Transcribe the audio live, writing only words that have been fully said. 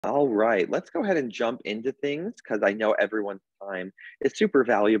All right, let's go ahead and jump into things because I know everyone's time is super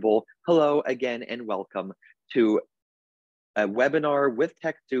valuable. Hello again and welcome to a webinar with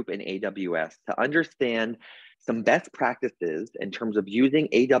TechSoup and AWS to understand some best practices in terms of using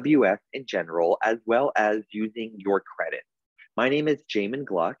AWS in general, as well as using your credit. My name is Jamin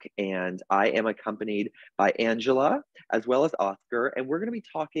Gluck, and I am accompanied by Angela as well as Oscar, and we're going to be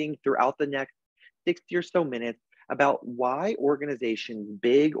talking throughout the next 60 or so minutes about why organizations,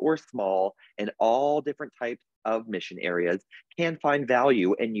 big or small, in all different types of mission areas, can find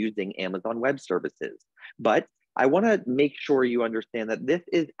value in using Amazon Web Services. But I want to make sure you understand that this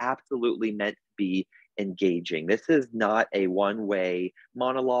is absolutely meant to be engaging. This is not a one-way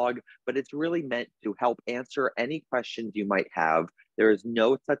monologue, but it's really meant to help answer any questions you might have. There is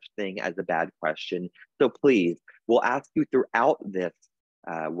no such thing as a bad question. So please, we'll ask you throughout this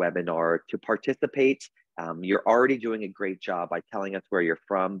webinar to participate. You're already doing a great job by telling us where you're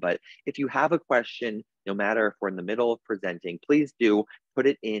from, but if you have a question, no matter if we're in the middle of presenting, please do put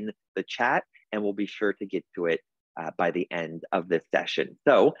it in the chat and we'll be sure to get to it by the end of this session.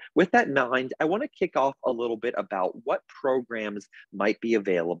 So with that in mind, I want to kick off a little bit about what programs might be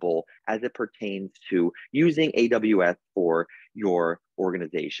available as it pertains to using AWS for your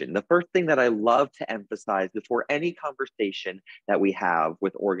organization. The first thing that I love to emphasize before any conversation that we have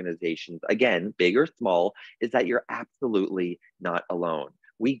with organizations, again, big or small, is that you're absolutely not alone.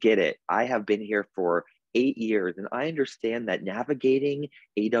 We get it. I have been here for 8 years, and I understand that navigating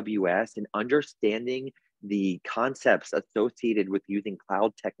AWS and understanding the concepts associated with using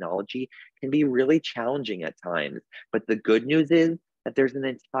cloud technology can be really challenging at times. But the good news is that there's an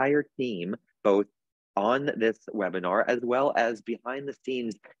entire team, both on this webinar as well as behind the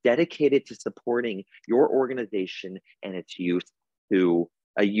scenes, dedicated to supporting your organization and its use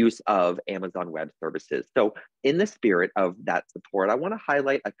of Amazon Web Services. So in the spirit of that support, I want to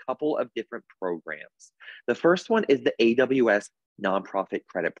highlight a couple of different programs. The first one is the AWS Nonprofit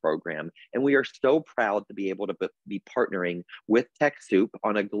Credit Program. And we are so proud to be able to be partnering with TechSoup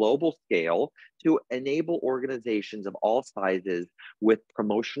on a global scale to enable organizations of all sizes with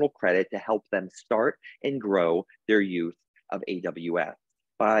promotional credit to help them start and grow their use of AWS.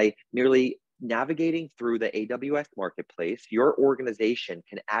 By merely navigating through the AWS marketplace, your organization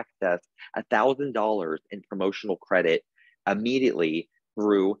can access $1,000 in promotional credit immediately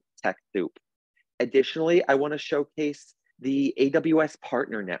through TechSoup. Additionally, I want to showcase the AWS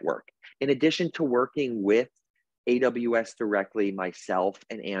Partner Network. In addition to working with AWS directly, myself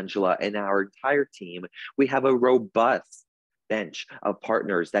and Angela and our entire team, we have a robust bench of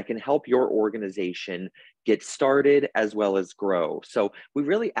partners that can help your organization get started as well as grow. So we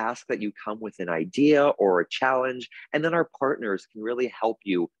really ask that you come with an idea or a challenge, and then our partners can really help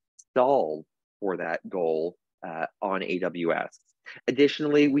you solve for that goal on AWS.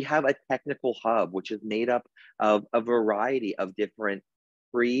 Additionally, we have a technical hub, which is made up of a variety of different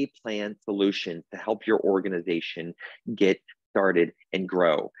pre-planned solutions to help your organization get started and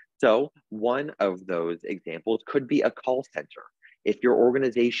grow. So one of those examples could be a call center. If your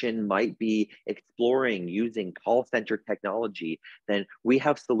organization might be exploring using call center technology, then we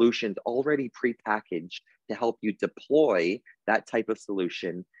have solutions already pre-packaged to help you deploy that type of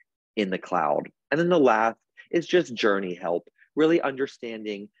solution in the cloud. And then the last is just journey help, really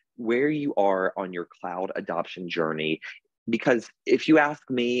understanding where you are on your cloud adoption journey. Because if you ask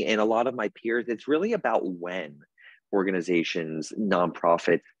me and a lot of my peers, it's really about when organizations,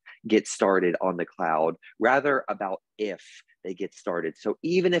 nonprofits get started on the cloud, rather about if they get started. So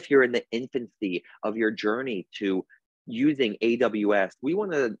even if you're in the infancy of your journey to using AWS, we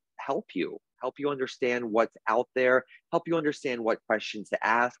want to help you understand what's out there, help you understand what questions to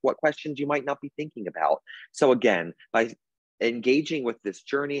ask, what questions you might not be thinking about. So again, by engaging with this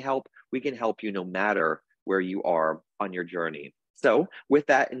journey help, we can help you no matter where you are on your journey. So with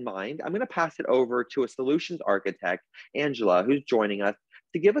that in mind, I'm going to pass it over to a solutions architect, Angela, who's joining us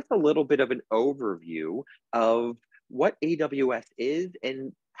to give us a little bit of an overview of what AWS is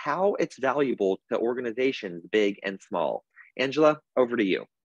and how it's valuable to organizations, big and small. Angela, over to you.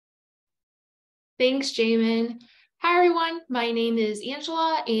 Thanks, Jamin. Hi, everyone. My name is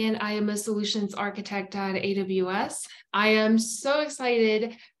Angela, and I am a solutions architect at AWS. I am so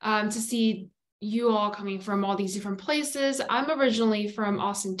excited to see you all coming from all these different places. I'm originally from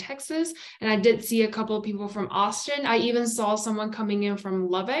Austin, Texas, and I did see a couple of people from Austin. I even saw someone coming in from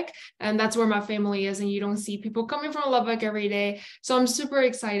Lubbock, and that's where my family is, and you don't see people coming from Lubbock every day. So I'm super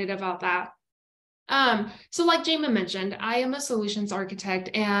excited about that. So like Jamin mentioned, I am a solutions architect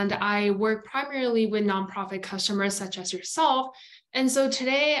and I work primarily with nonprofit customers such as yourself And so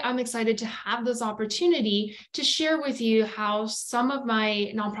today I'm excited to have this opportunity to share with you how some of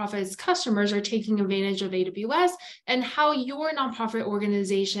my nonprofit's customers are taking advantage of AWS and how your nonprofit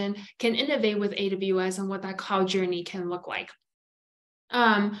organization can innovate with AWS and what that cloud journey can look like.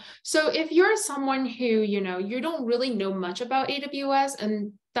 So if you're someone who, you don't really know much about AWS,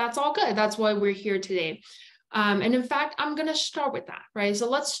 and that's all good. That's why we're here today. And in fact, I'm going to start with that, right? So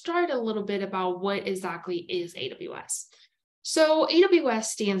let's start a little bit about what exactly is AWS. So AWS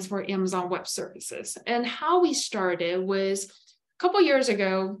stands for Amazon Web Services. And how we started was a couple years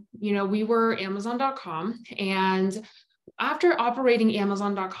ago, we were Amazon.com. And after operating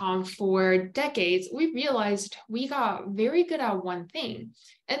Amazon.com for decades, we realized we got very good at one thing,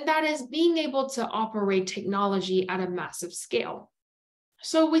 and that is being able to operate technology at a massive scale.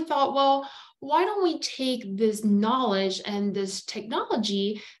 So we thought, well, why don't we take this knowledge and this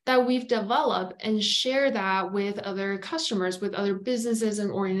technology that we've developed and share that with other customers, with other businesses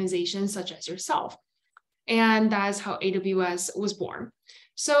and organizations such as yourself? And that's how AWS was born.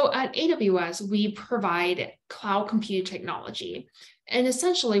 So at AWS, we provide cloud compute technology. And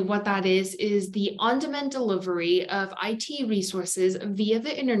essentially what that is the on-demand delivery of IT resources via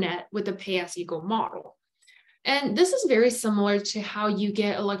the internet with a pay-as-you-go model. And this is very similar to how you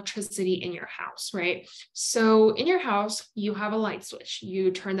get electricity in your house, right? So in your house, you have a light switch.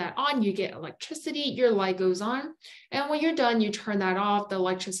 You turn that on, you get electricity, your light goes on. And when you're done, you turn that off, the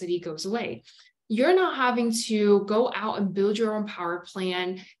electricity goes away. You're not having to go out and build your own power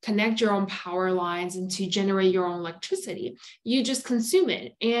plant, connect your own power lines, and to generate your own electricity. You just consume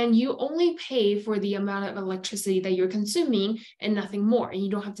it, and you only pay for the amount of electricity that you're consuming and nothing more. And you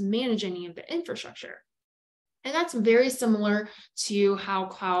don't have to manage any of the infrastructure. And that's very similar to how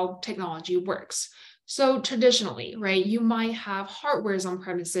cloud technology works. So traditionally, right, you might have hardwares on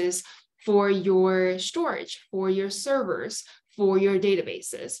premises for your storage, for your servers, for your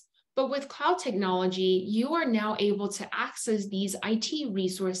databases. But with cloud technology, you are now able to access these IT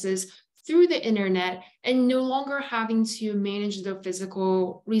resources through the internet and no longer having to manage the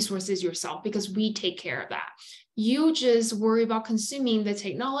physical resources yourself, because we take care of that. You just worry about consuming the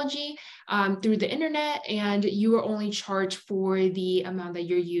technology through the internet, and you are only charged for the amount that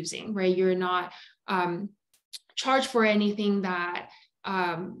you're using, right? You're not charged for anything that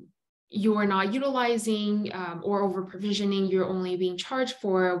you are not utilizing or over provisioning. You're only being charged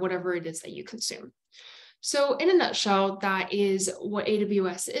for whatever it is that you consume. So in a nutshell, that is what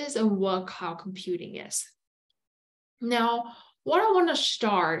AWS is and what cloud computing is. Now, how I want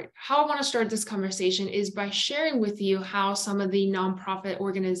to start this conversation is by sharing with you how some of the nonprofit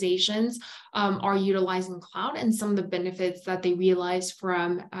organizations are utilizing cloud and some of the benefits that they realize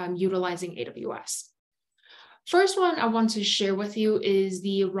from utilizing AWS. First one I want to share with you is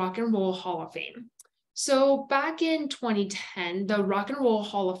the Rock and Roll Hall of Fame. So back in 2010, the Rock and Roll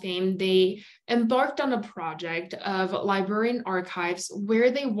Hall of Fame, they embarked on a project of library and archives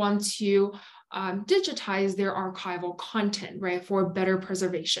where they want to digitize their archival content, right, for better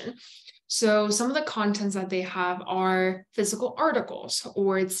preservation. So some of the contents that they have are physical articles,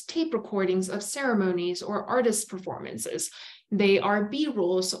 or it's tape recordings of ceremonies or artist performances. They are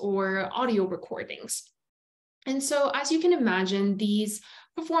B-rolls or audio recordings. And so as you can imagine, these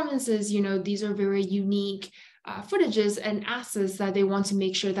performances, these are very unique footages and assets that they want to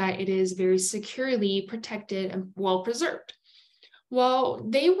make sure that it is very securely protected and well preserved. Well,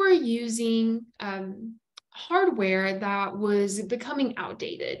 they were using hardware that was becoming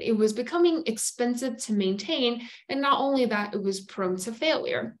outdated. It was becoming expensive to maintain, and not only that, it was prone to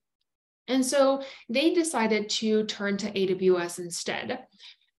failure. And so they decided to turn to AWS instead.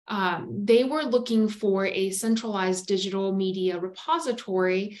 They were looking for a centralized digital media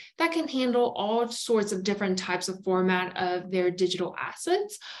repository that can handle all sorts of different types of format of their digital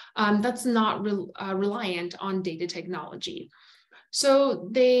assets that's not reliant on data technology. So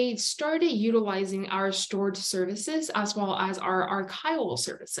they started utilizing our stored services as well as our archival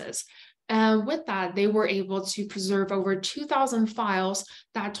services. And with that, they were able to preserve over 2,000 files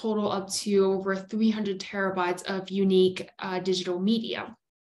that total up to over 300 terabytes of unique digital media.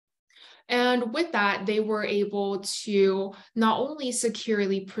 And with that, they were able to not only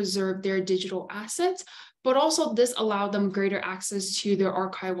securely preserve their digital assets, but also this allowed them greater access to their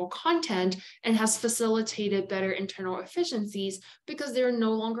archival content and has facilitated better internal efficiencies because they're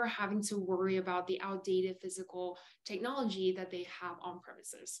no longer having to worry about the outdated physical technology that they have on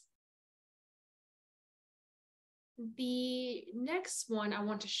premises. The next one I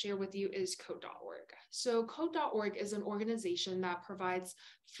want to share with you is Code.org. So Code.org is an organization that provides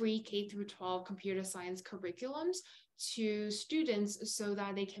free K-12 computer science curriculums to students so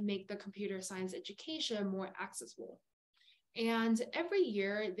that they can make the computer science education more accessible. And every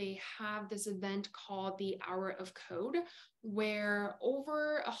year they have this event called the Hour of Code, where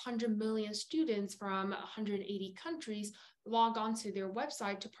over 100 million students from 180 countries log onto their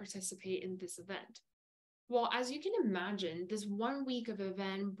website to participate in this event. Well, as you can imagine, this 1 week of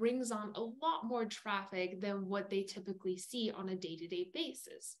event brings on a lot more traffic than what they typically see on a day-to-day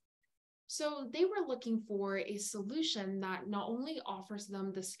basis. So they were looking for a solution that not only offers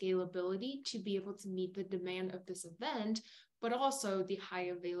them the scalability to be able to meet the demand of this event, but also the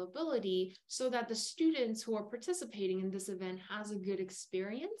high availability so that the students who are participating in this event has a good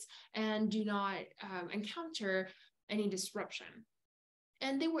experience and do not encounter any disruption.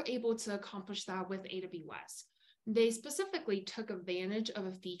 And they were able to accomplish that with AWS. They specifically took advantage of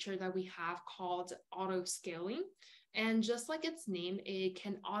a feature that we have called auto scaling. And just like its name, it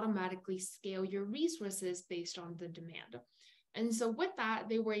can automatically scale your resources based on the demand. And so with that,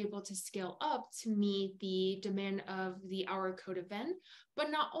 they were able to scale up to meet the demand of the Hour Code event.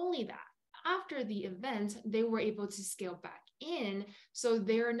 But not only that, after the event, they were able to scale back in. So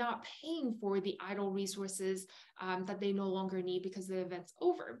they're not paying for the idle resources that they no longer need because the event's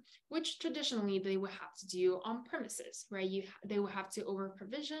over, which traditionally they would have to do on premises, right? They would have to over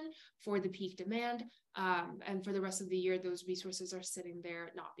provision for the peak demand. And for the rest of the year, those resources are sitting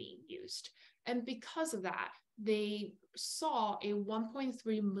there not being used. And because of that, they saw a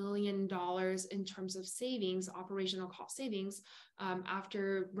 $1.3 million in terms of savings, operational cost savings,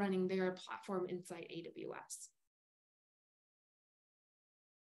 after running their platform inside AWS.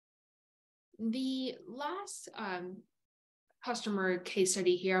 The last customer case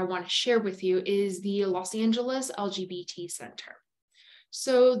study here I want to share with you is the Los Angeles LGBT Center.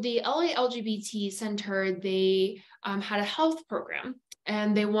 So the LA LGBT Center, they had a health program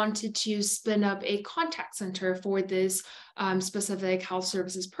and they wanted to spin up a contact center for this specific health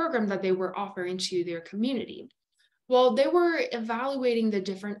services program that they were offering to their community. Well, they were evaluating the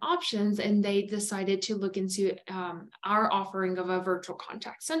different options and they decided to look into our offering of a virtual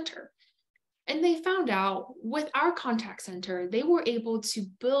contact center. And they found out with our contact center, they were able to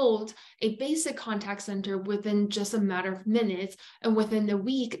build a basic contact center within just a matter of minutes. And within the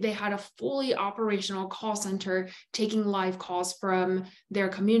week, they had a fully operational call center taking live calls from their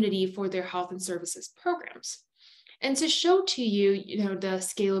community for their health and services programs. And to show to you, the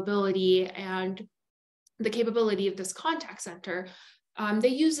scalability and the capability of this contact center, they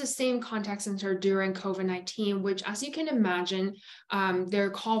use the same contact center during COVID-19, which, as you can imagine, their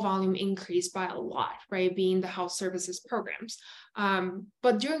call volume increased by a lot, right, being the health services programs.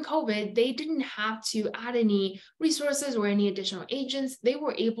 But during COVID, they didn't have to add any resources or any additional agents. They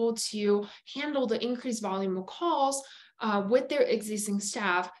were able to handle the increased volume of calls with their existing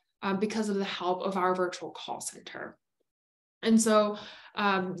staff because of the help of our virtual call center. And so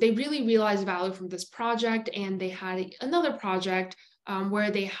they really realized value from this project, and they had another project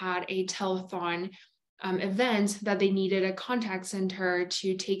where they had a telethon event that they needed a contact center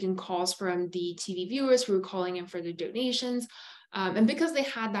to take in calls from the TV viewers who were calling in for the donations. And because they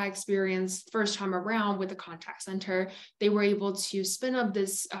had that experience first time around with the contact center, they were able to spin up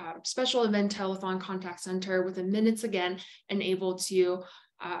this special event telethon contact center within minutes again, and able to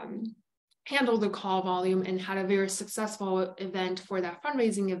handle the call volume, and had a very successful event for that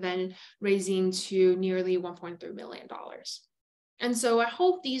fundraising event, raising to nearly $1.3 million. And so I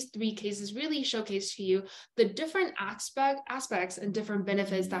hope these three cases really showcase to you the different aspects and different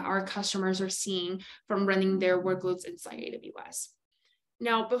benefits that our customers are seeing from running their workloads inside AWS.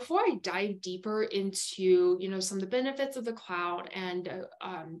 Now, before I dive deeper into some of the benefits of the cloud and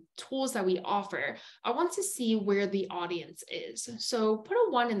tools that we offer, I want to see where the audience is. So put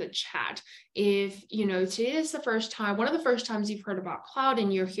a 1 in the chat if today is the first time, one of the first times you've heard about cloud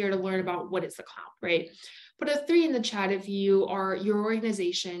and you're here to learn about what is the cloud, right? Put a 3 in the chat if your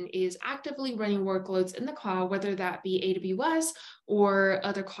organization is actively running workloads in the cloud, whether that be AWS or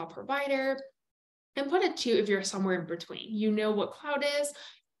other cloud provider. And put a 2 if you're somewhere in between. You know what cloud is,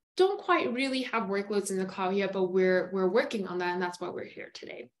 don't quite really have workloads in the cloud yet, but we're working on that, and that's why we're here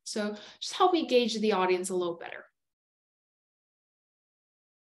today. So just help me gauge the audience a little better.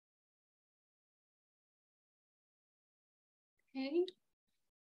 Okay.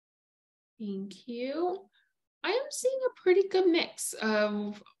 Thank you. I am seeing a pretty good mix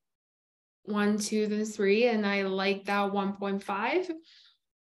of 1, 2, then 3, and I like that 1.5.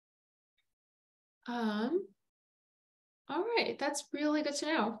 All right, that's really good to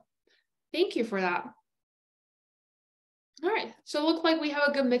know. Thank you for that. All right, so it looks like we have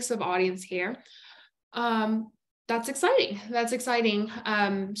a good mix of audience here. That's exciting. That's exciting.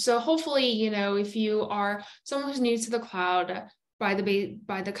 So hopefully, if you are someone who's new to the cloud, by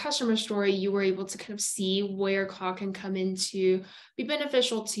the customer story, you were able to kind of see where cloud can come in to be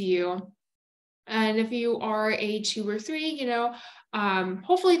beneficial to you. And if you are a 2 or 3,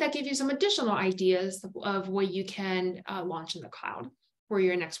 hopefully that gives you some additional ideas of what you can launch in the cloud for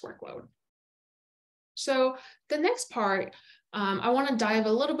your next workload. So the next part, I want to dive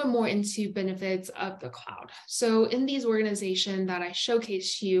a little bit more into benefits of the cloud. So in these organizations that I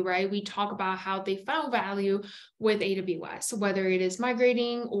showcased to you, right, we talk about how they found value with AWS, whether it is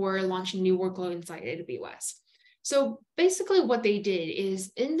migrating or launching new workload inside AWS. So basically what they did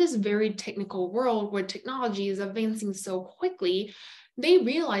is, in this very technical world where technology is advancing so quickly, they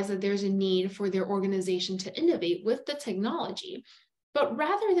realized that there's a need for their organization to innovate with the technology. But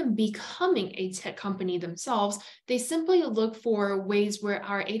rather than becoming a tech company themselves, they simply look for ways where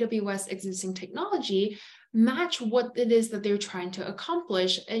our AWS existing technology match what it is that they're trying to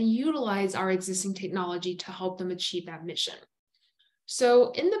accomplish and utilize our existing technology to help them achieve that mission.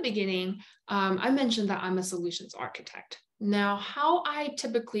 So in the beginning, I mentioned that I'm a solutions architect. Now, how I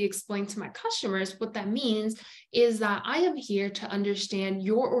typically explain to my customers what that means is that I am here to understand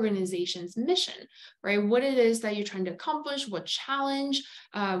your organization's mission, right? What it is that you're trying to accomplish, what challenge,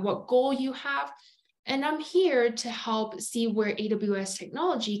 what goal you have. And I'm here to help see where AWS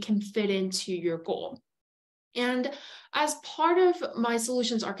technology can fit into your goal. And as part of my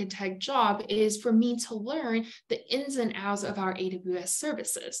solutions architect job is for me to learn the ins and outs of our AWS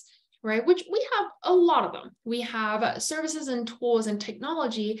services, right? Which we have a lot of them. We have services and tools and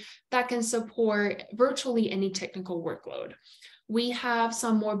technology that can support virtually any technical workload. We have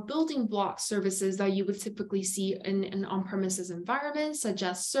some more building block services that you would typically see in an on-premises environment, such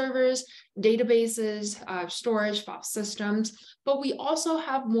as servers, databases, storage, file systems. But we also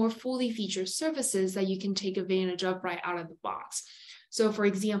have more fully featured services that you can take advantage of right out of the box. So for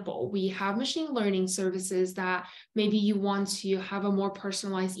example, we have machine learning services that maybe you want to have a more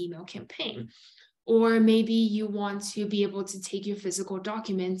personalized email campaign. Or maybe you want to be able to take your physical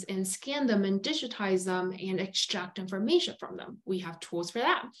documents and scan them and digitize them and extract information from them. We have tools for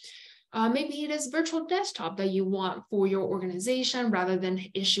that. Maybe it is virtual desktop that you want for your organization rather than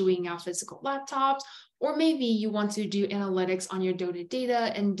issuing out physical laptops. Or maybe you want to do analytics on your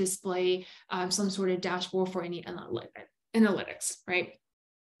data and display some sort of dashboard for any analytics, right?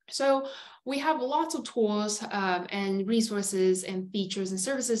 So we have lots of tools and resources and features and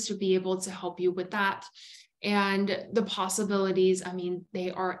services to be able to help you with that. And the possibilities, I mean,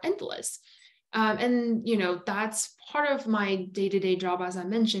 they are endless. And that's part of my day-to-day job, as I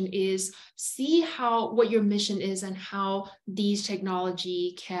mentioned, is see what your mission is and how these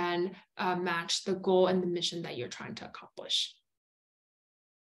technology can match the goal and the mission that you're trying to accomplish.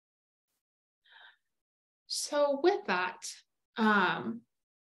 So with that,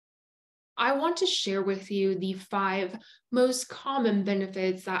 I want to share with you the 5 most common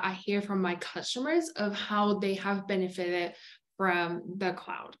benefits that I hear from my customers of how they have benefited from the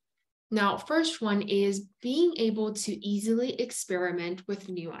cloud. Now, first one is being able to easily experiment with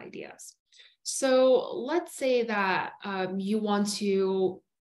new ideas. So let's say that you want to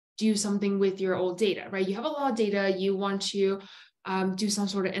do something with your old data, right? You have a lot of data, you want to do some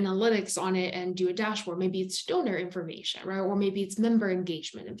sort of analytics on it and do a dashboard. Maybe it's donor information, right? Or maybe it's member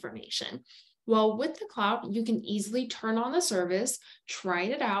engagement information. Well, with the cloud, you can easily turn on the service, try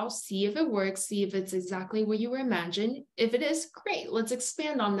it out, see if it works, see if it's exactly what you were imagining. If it is, great, let's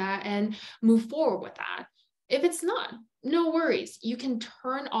expand on that and move forward with that. If it's not, no worries. You can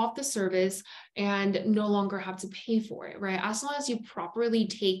turn off the service and no longer have to pay for it, right? As long as you properly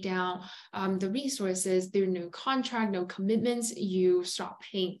take down the resources, there's no contract, no commitments, you stop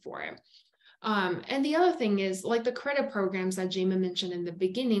paying for it. And the other thing is, like the credit programs that Jamin mentioned in the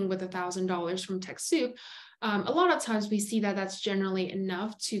beginning with $1,000 from TechSoup, a lot of times we see that that's generally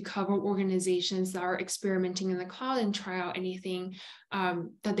enough to cover organizations that are experimenting in the cloud and try out anything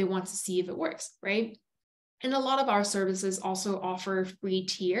that they want to see if it works, right? And a lot of our services also offer free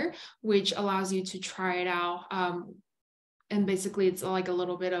tier, which allows you to try it out. And basically it's like a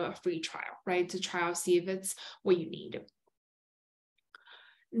little bit of a free trial, right? To try out, see if it's what you need.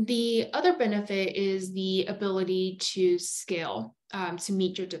 The other benefit is the ability to scale to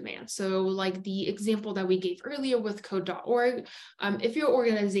meet your demand. So like the example that we gave earlier with code.org, if your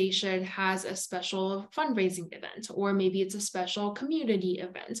organization has a special fundraising event, or maybe it's a special community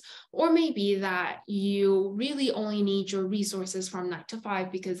event, or maybe that you really only need your resources from 9 to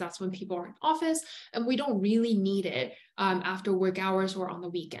 5 because that's when people are in office and we don't really need it after work hours or on the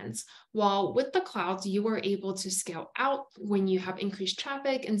weekends. While with the clouds, you are able to scale out when you have increased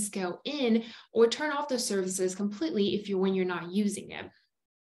traffic and scale in or turn off the services completely when you're not using it.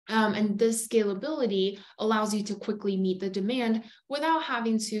 And this scalability allows you to quickly meet the demand without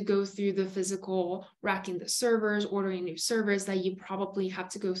having to go through the physical racking the servers, ordering new servers that you probably have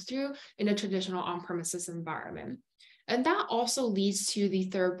to go through in a traditional on-premises environment. And that also leads to the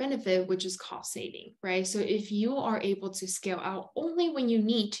third benefit, which is cost saving, right? So if you are able to scale out only when you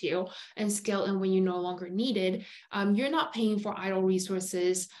need to and scale in when you no longer need it, you're not paying for idle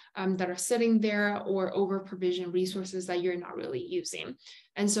resources that are sitting there or over provisioned resources that you're not really using.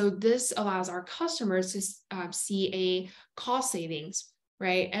 And so this allows our customers to see a cost savings,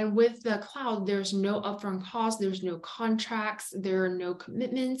 right? And with the cloud, there's no upfront cost, there's no contracts, there are no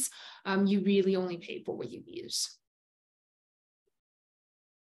commitments. You really only pay for what you use.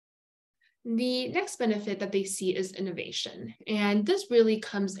 The next benefit that they see is innovation, and this really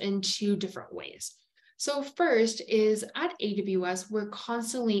comes in two different ways. So first is at AWS, we're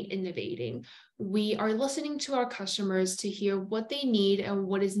constantly innovating. We are listening to our customers to hear what they need and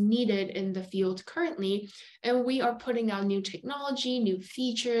what is needed in the field currently, and we are putting out new technology, new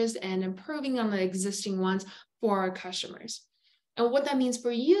features, and improving on the existing ones for our customers. And what that means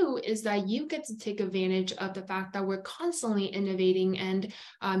for you is that you get to take advantage of the fact that we're constantly innovating and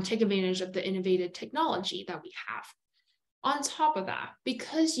take advantage of the innovative technology that we have. On top of that,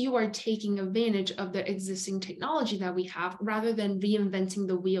 because you are taking advantage of the existing technology that we have rather than reinventing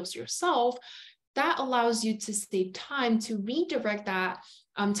the wheels yourself, that allows you to save time to redirect that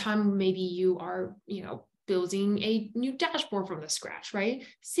time. Maybe you are, building a new dashboard from the scratch, right?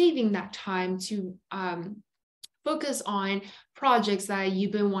 Saving that time to focus on projects that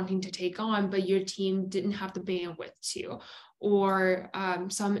you've been wanting to take on, but your team didn't have the bandwidth to, or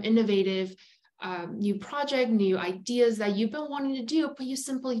some innovative new project, new ideas that you've been wanting to do, but you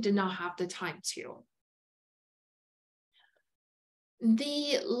simply did not have the time to.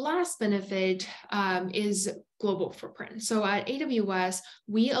 The last benefit is global footprint. So at AWS,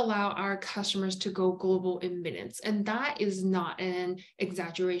 we allow our customers to go global in minutes, and that is not an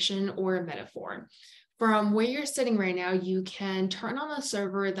exaggeration or a metaphor. From where you're sitting right now, you can turn on a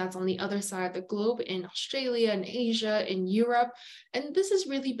server that's on the other side of the globe in Australia, in Asia, in Europe. And this is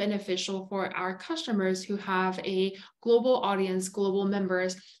really beneficial for our customers who have a global audience, global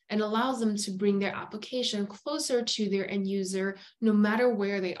members, and allows them to bring their application closer to their end user, no matter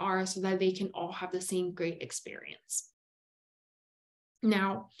where they are, so that they can all have the same great experience.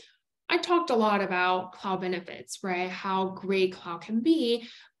 Now, I talked a lot about cloud benefits, right? How great cloud can be,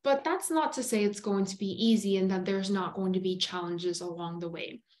 but that's not to say it's going to be easy and that there's not going to be challenges along the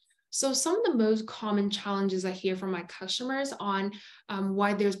way. So some of the most common challenges I hear from my customers on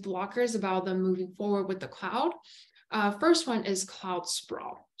why there's blockers about them moving forward with the cloud. First one is cloud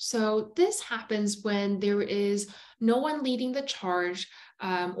sprawl. So this happens when there is no one leading the charge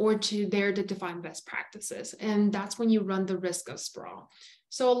or there to define best practices. And that's when you run the risk of sprawl.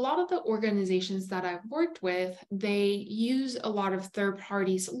 So a lot of the organizations that I've worked with, they use a lot of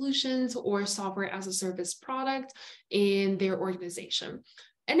third-party solutions or software as a service product in their organization.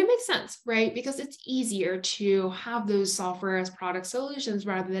 And it makes sense, right? Because it's easier to have those software as product solutions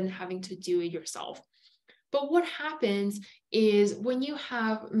rather than having to do it yourself. But what happens is when you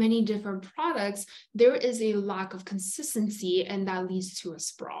have many different products, there is a lack of consistency, and that leads to a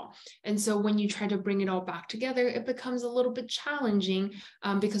sprawl. And so when you try to bring it all back together, it becomes a little bit challenging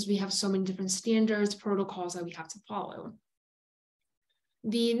because we have so many different standards, protocols that we have to follow.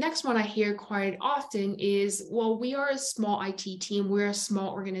 The next one I hear quite often is, well, we are a small IT team, we're a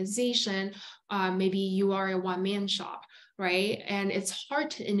small organization, maybe you are a one-man shop, right? And it's hard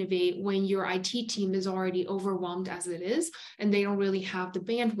to innovate when your IT team is already overwhelmed as it is, and they don't really have the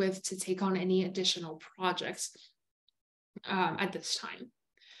bandwidth to take on any additional projects at this time.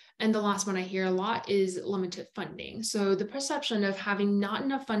 And the last one I hear a lot is limited funding. So the perception of having not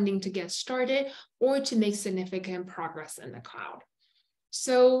enough funding to get started or to make significant progress in the cloud.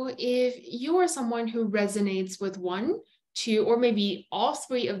 So if you are someone who resonates with one, two, or maybe all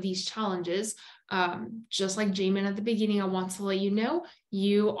three of these challenges, just like Jamin at the beginning, I want to let you know,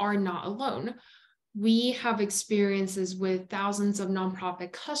 you are not alone. We have experiences with thousands of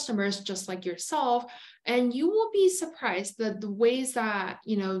nonprofit customers just like yourself, and you will be surprised that the ways that,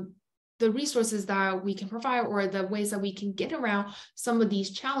 the resources that we can provide or the ways that we can get around some of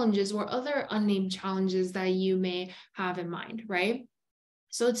these challenges or other unnamed challenges that you may have in mind, right?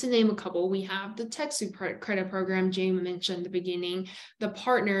 So to name a couple, we have the TechSoup credit program Jamie mentioned at the beginning, the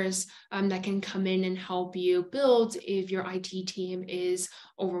partners that can come in and help you build if your IT team is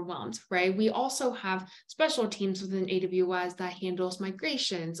overwhelmed, right? We also have special teams within AWS that handles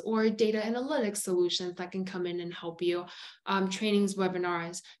migrations or data analytics solutions that can come in and help you, trainings,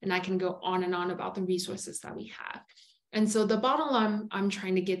 webinars, and I can go on and on about the resources that we have. And so the bottom line I'm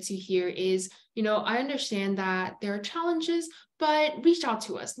trying to get to here is, I understand that there are challenges, but reach out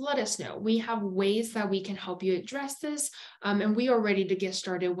to us. Let us know. We have ways that we can help you address this, and we are ready to get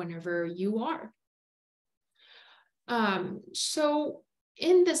started whenever you are. So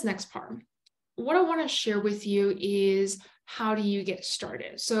in this next part, what I want to share with you is how do you get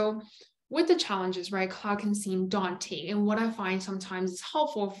started? So with the challenges, right, cloud can seem daunting. And what I find sometimes is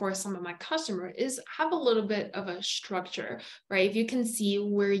helpful for some of my customers is have a little bit of a structure, right? If you can see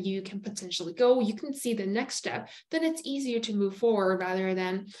where you can potentially go, you can see the next step, then it's easier to move forward rather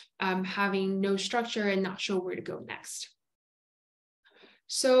than having no structure and not sure where to go next.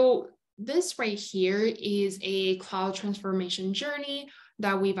 So this right here is a cloud transformation journey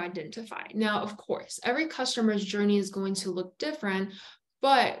that we've identified. Now, of course, every customer's journey is going to look different,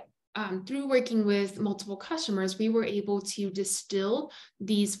 but through working with multiple customers, we were able to distill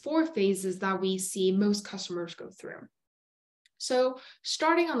these 4 phases that we see most customers go through. So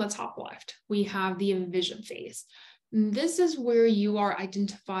starting on the top left, we have the envision phase. This is where you are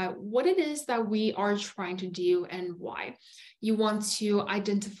identify what it is that we are trying to do and why. You want to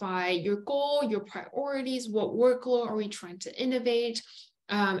identify your goal, your priorities, what workload are we trying to innovate,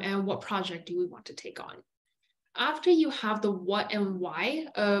 and what project do we want to take on. After you have the what and why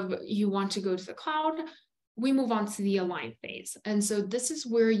of you want to go to the cloud, we move on to the align phase. And so this is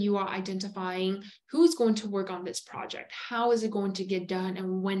where you are identifying who's going to work on this project, how is it going to get done,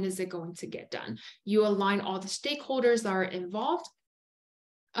 and when is it going to get done. You align all the stakeholders that are involved.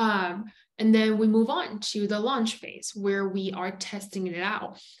 And then we move on to the launch phase where we are testing it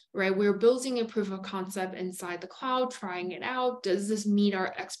out, right? We're building a proof of concept inside the cloud, trying it out. Does this meet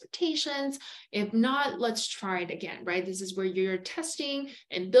our expectations? If not, let's try it again, right? This is where you're testing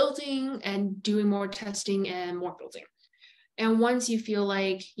and building and doing more testing and more building. And once you feel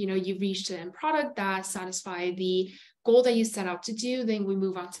like, you've reached an end product that satisfies the goal that you set out to do, then we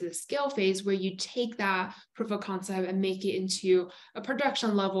move on to the scale phase where you take that proof of concept and make it into a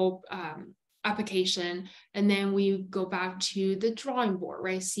production level application. And then we go back to the drawing board,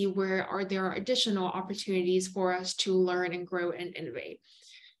 right? See where there are additional opportunities for us to learn and grow and innovate.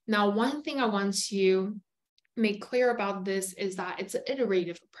 Now, one thing I want to make clear about this is that it's an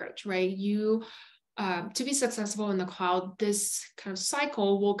iterative approach, right? To be successful in the cloud, this kind of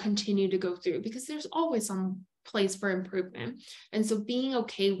cycle will continue to go through because there's always some place for improvement. And so being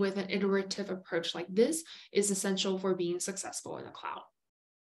okay with an iterative approach like this is essential for being successful in the cloud.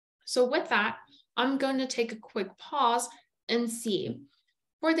 So with that, I'm going to take a quick pause and see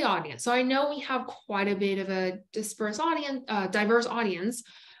for the audience. So I know we have quite a bit of a diverse audience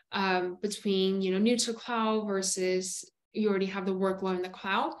between, new to cloud versus you already have the workload in the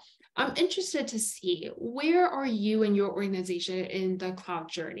cloud. I'm interested to see where are you in your organization in the cloud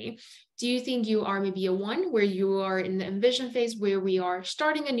journey? Do you think you are maybe a 1 where you are in the envision phase where we are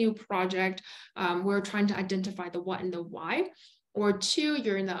starting a new project, we're trying to identify the what and the why? Or 2,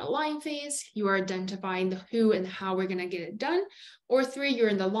 you're in the align phase, you are identifying the who and how we're going to get it done. Or 3, you're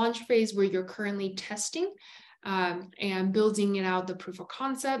in the launch phase where you're currently testing and building it out, the proof of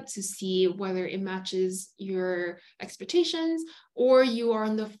concept to see whether it matches your expectations, or you are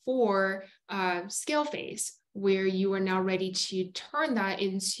in the 4 scale phase where you are now ready to turn that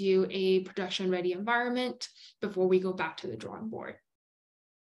into a production ready environment before we go back to the drawing board.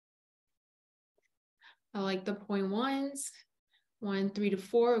 I like the point 1s, 1, 3 to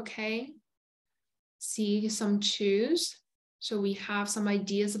 4, okay. See some 2s. So we have some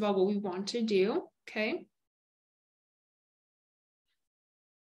ideas about what we want to do, okay.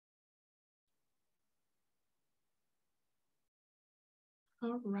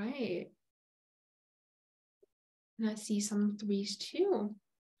 All right. And I see some 3s too.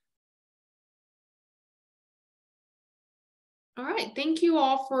 All right, thank you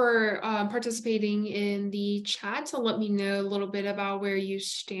all for participating in the chat to let me know a little bit about where you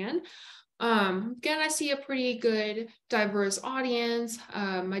stand. Again, I see a pretty good diverse audience.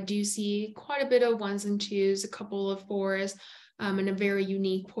 I do see quite a bit of 1s and 2s, a couple of 4s, and a very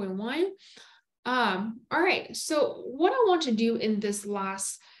unique point 1. All right, so what I want to do in this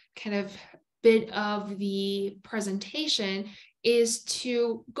last kind of bit of the presentation is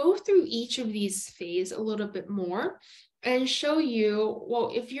to go through each of these phases a little bit more and show you,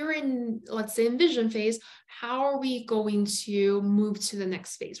 well, if you're in, let's say, envision phase, how are we going to move to the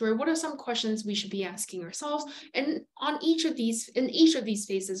next phase, right? What are some questions we should be asking ourselves? And in each of these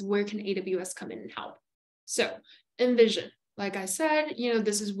phases, where can AWS come in and help? So envision. Like I said,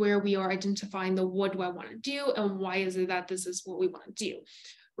 this is where we are identifying the what do I want to do and why is it that this is what we want to do,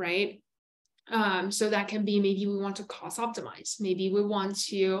 right? So that can be, maybe we want to cost optimize. Maybe we want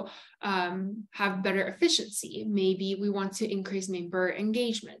to have better efficiency. Maybe we want to increase member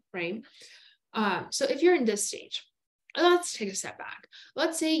engagement, right? So if you're in this stage, let's take a step back.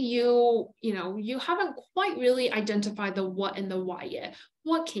 Let's say you haven't quite really identified the what and the why yet.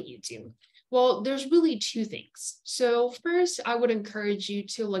 What can you do? Well, there's really two things. So first, I would encourage you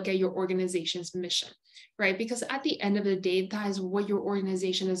to look at your organization's mission, right? Because at the end of the day, that is what your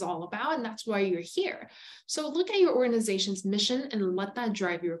organization is all about, and that's why you're here. So look at your organization's mission and let that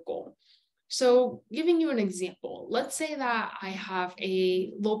drive your goal. So giving you an example, let's say that I have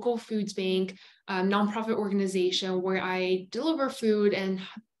a local foods bank, nonprofit organization where I deliver food and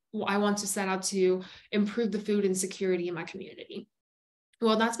I want to set out to improve the food insecurity in my community.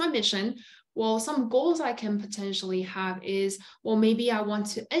 Well, that's my mission. Well, some goals I can potentially have is, well, maybe I want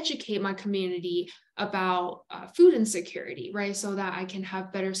to educate my community about food insecurity, right? So that I can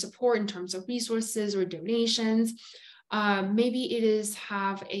have better support in terms of resources or donations. Maybe it is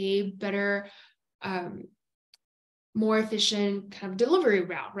have a better, more efficient kind of delivery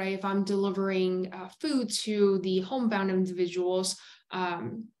route, right? If I'm delivering food to the homebound individuals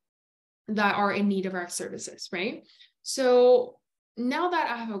that are in need of our services, right? So now that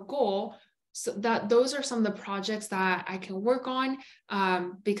I have a goal, so that those are some of the projects that I can work on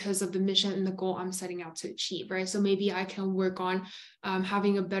because of the mission and the goal I'm setting out to achieve, right? So maybe I can work on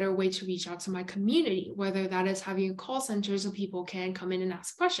having a better way to reach out to my community, whether that is having a call center so people can come in and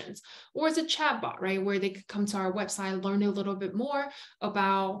ask questions, or it's a chatbot, right? Where they could come to our website, learn a little bit more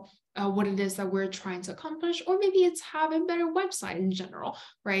about what it is that we're trying to accomplish, or maybe it's have a better website in general,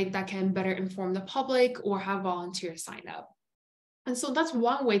 right? That can better inform the public or have volunteers sign up. And so that's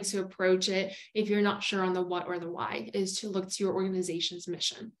one way to approach it if you're not sure on the what or the why, is to look to your organization's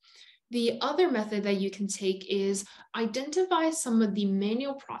mission. The other method that you can take is identify some of the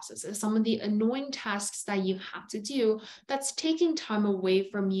manual processes, some of the annoying tasks that you have to do that's taking time away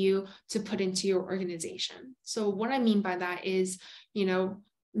from you to put into your organization. So what I mean by that is,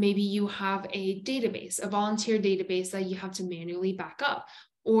 maybe you have a database, a volunteer database that you have to manually back up,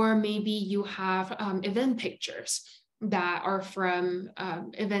 or maybe you have event pictures that are from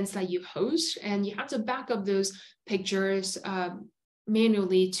events that you host, and you have to back up those pictures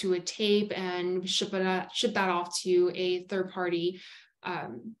manually to a tape and ship that off to a third-party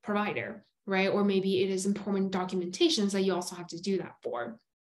provider, right? Or maybe it is important documentations that you also have to do that for.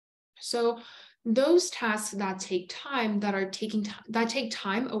 So those tasks that take time, that take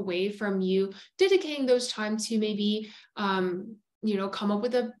time away from you dedicating those time to maybe come up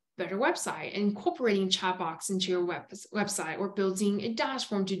with a better website, incorporating chat box into your website, or building a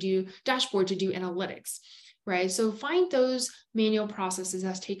dashboard to do analytics, right? So find those manual processes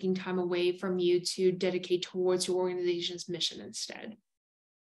that's taking time away from you to dedicate towards your organization's mission instead.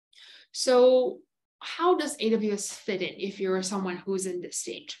 So how does AWS fit in if you're someone who's in this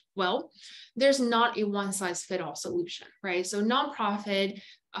stage? Well, there's not a one-size-fits-all solution, right? So nonprofit,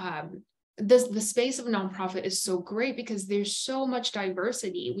 the space of nonprofit is so great because there's so much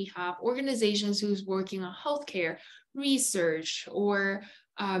diversity. We have organizations who's working on healthcare, research, or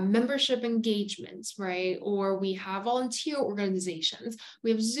membership engagements, right? Or we have volunteer organizations.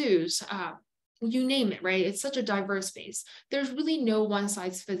 We have zoos, you name it, right? It's such a diverse space. There's really no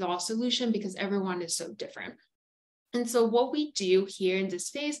one-size-fits-all solution because everyone is so different. And so what we do here in this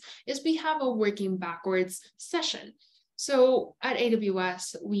phase is we have a working backwards session. So at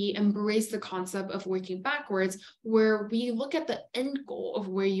AWS, we embrace the concept of working backwards, where we look at the end goal of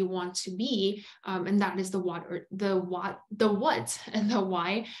where you want to be, and that is the what and the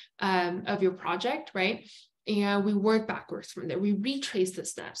why of your project, right? And we work backwards from there. We retrace the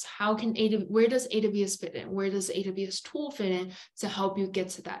steps. Where does AWS fit in? Where does AWS tool fit in to help you get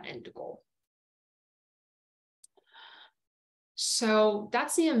to that end goal? So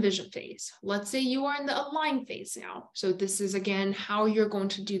that's the envision phase. Let's say you are in the align phase now. So this is, again, how you're going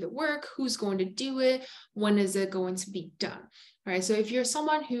to do the work, who's going to do it, when is it going to be done, right? So if you're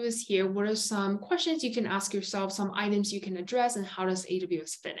someone who is here, what are some questions you can ask yourself, some items you can address, and how does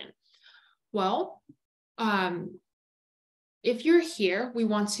AWS fit in? Well, if you're here, we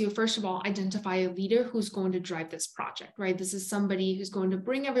want to, first of all, identify a leader who's going to drive this project, right? This is somebody who's going to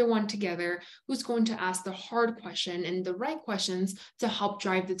bring everyone together, who's going to ask the hard question and the right questions to help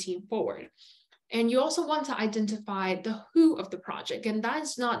drive the team forward. And you also want to identify the who of the project. And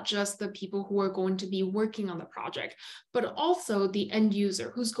that's not just the people who are going to be working on the project, but also the end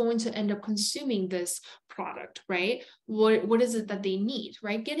user who's going to end up consuming this product, right? What is it that they need,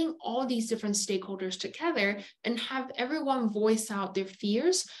 right? Getting all these different stakeholders together and have everyone voice out their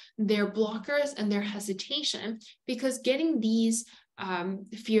fears, their blockers, and their hesitation, because getting these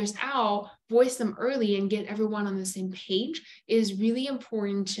fears out, voice them early and get everyone on the same page is really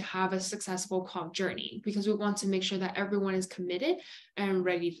important to have a successful cloud journey, because we want to make sure that everyone is committed and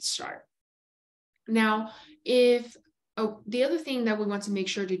ready to start. Now, the other thing that we want to make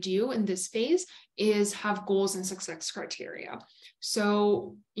sure to do in this phase is have goals and success criteria.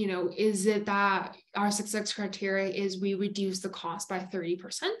 So, is it that our success criteria is we reduce the cost by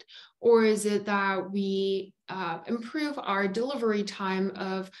 30%, or is it that we improve our delivery time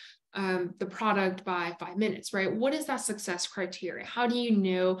of the product by 5 minutes, right? What is that success criteria? How do you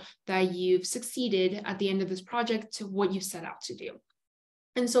know that you've succeeded at the end of this project to what you set out to do?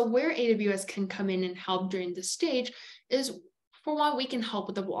 And so where AWS can come in and help during this stage is, for one, we can help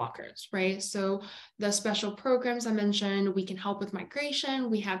with the blockers, right? So the special programs I mentioned, we can help with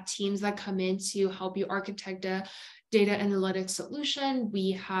migration. We have teams that come in to help you architect a data analytics solution.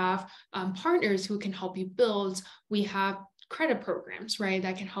 We have partners who can help you build. We have credit programs, right,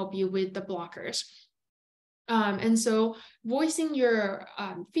 that can help you with the blockers. And so voicing your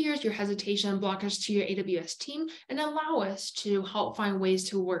fears, your hesitation, blockers to your AWS team, and allow us to help find ways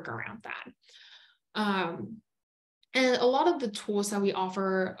to work around that. And a lot of the tools that we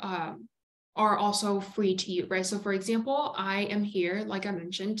offer are also free to you, right? So for example, I am here, like I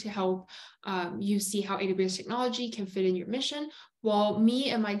mentioned, to help you see how AWS technology can fit in your mission, while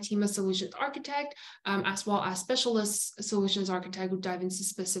me and my team of solutions architect, as well as specialist solutions architect who dive into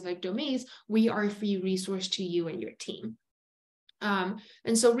specific domains, we are a free resource to you and your team. And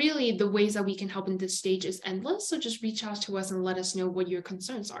so really the ways that we can help in this stage is endless. So just reach out to us and let us know what your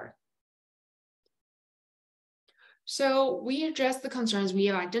concerns are. So we addressed the concerns, we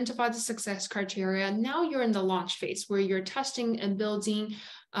have identified the success criteria. Now you're in the launch phase where you're testing and building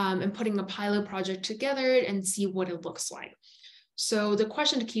and putting a pilot project together and see what it looks like. So the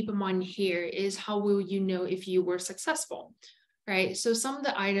question to keep in mind here is, how will you know if you were successful, right? So some of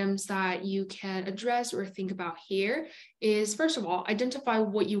the items that you can address or think about here is, first of all, identify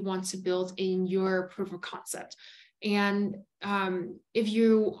what you want to build in your proof of concept. And if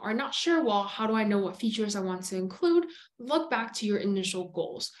you are not sure, well, how do I know what features I want to include? Look back to your initial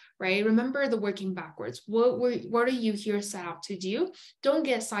goals, right? Remember the working backwards. What are you here set out to do? Don't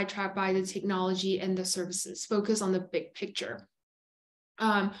get sidetracked by the technology and the services. Focus on the big picture.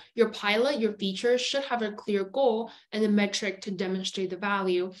 Your pilot, your features should have a clear goal and a metric to demonstrate the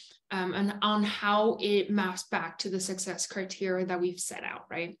value and on how it maps back to the success criteria that we've set out,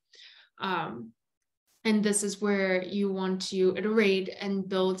 right? And this is where you want to iterate and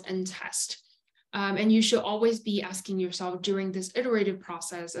build and test. And you should always be asking yourself during this iterative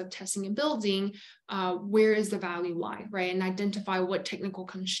process of testing and building, where is the value lie, right? And identify what technical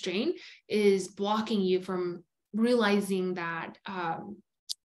constraint is blocking you from realizing that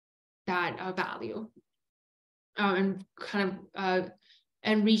value and kind of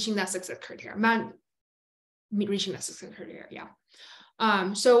and reaching that success criteria. Reaching that success criteria,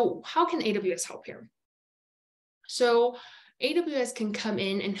 yeah. So how can AWS help here? So AWS can come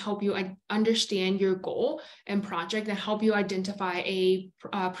in and help you understand your goal and project and help you identify a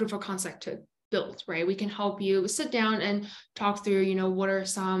proof of concept to build, right? We can help you sit down and talk through, what are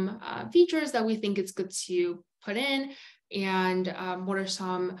some features that we think it's good to put in, and what are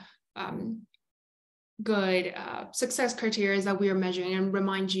some good success criteria that we are measuring, and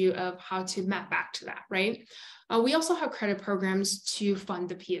remind you of how to map back to that, right? We also have credit programs to fund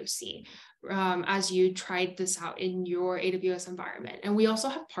the POC as you tried this out in your AWS environment. And we also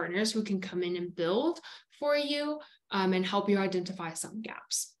have partners who can come in and build for you and help you identify some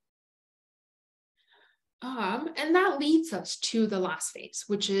gaps. And that leads us to the last phase,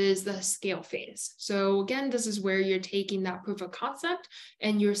 which is the scale phase. So again, this is where you're taking that proof of concept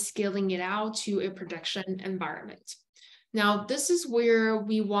and you're scaling it out to a production environment. Now, this is where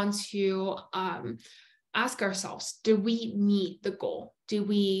we want to ask ourselves, did we meet the goal? Did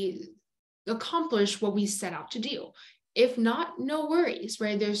we accomplish what we set out to do? If not, no worries,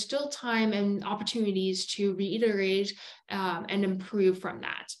 right? There's still time and opportunities to reiterate and improve from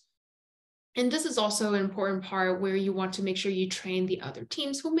that. And this is also an important part where you want to make sure you train the other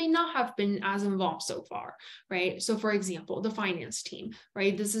teams who may not have been as involved so far, right? So for example, the finance team,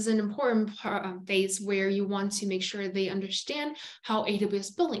 right? This is an important phase where you want to make sure they understand how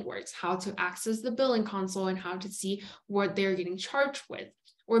AWS billing works, how to access the billing console, and how to see what they're getting charged with.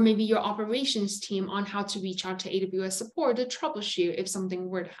 Or maybe your operations team on how to reach out to AWS support to troubleshoot if something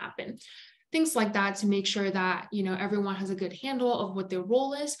were to happen. Things like that to make sure that, everyone has a good handle of what their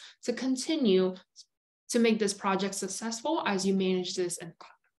role is to continue to make this project successful as you manage this in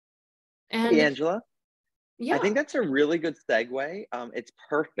cloud. And hey, Angela, yeah, I think that's a really good segue. It's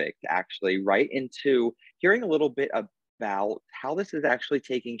perfect, actually, right into hearing a little bit about how this is actually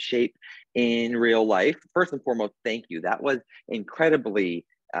taking shape in real life. First and foremost, thank you. That was incredibly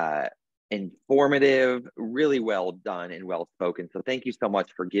informative, really well done and well spoken. So thank you so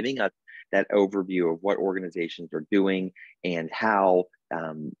much for giving us that overview of what organizations are doing and how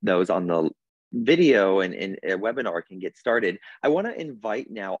those on the video and a webinar can get started. I want to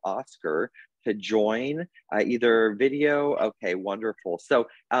invite now Oscar to join either video. Okay, wonderful. So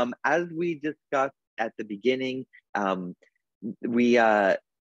as we discussed at the beginning, we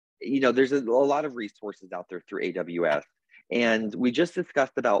there's a lot of resources out there through AWS, and we just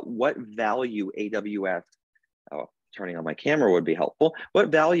discussed about what value AWS, oh, turning on my camera would be helpful, what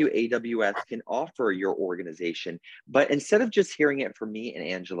value AWS can offer your organization. But instead of just hearing it from me and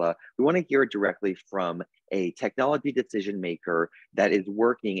Angela, we want to hear it directly from a technology decision maker that is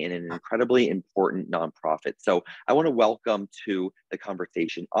working in an incredibly important nonprofit. So I want to welcome to the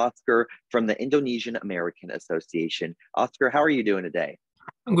conversation Oscar from the Indonesian American Association. Oscar, how are you doing today?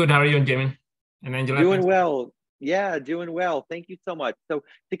 I'm good. How are you, Jamie? And Angela? Doing well. Yeah, doing well. Thank you so much. So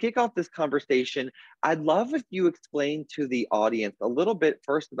to kick off this conversation, I'd love if you explain to the audience a little bit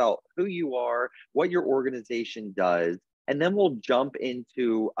first about who you are, what your organization does, and then we'll jump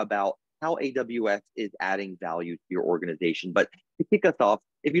into about how AWS is adding value to your organization. But to kick us off,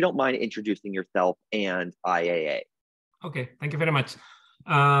 if you don't mind introducing yourself and IAA. Okay, thank you very much.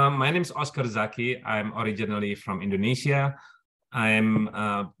 My name is Oscar Zaki. I'm originally from Indonesia. I'm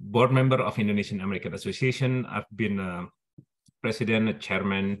a board member of Indonesian American Association. I've been a president, a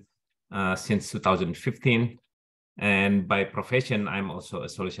chairman since 2015. And by profession, I'm also a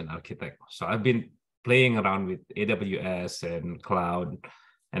solution architect. So I've been playing around with AWS and cloud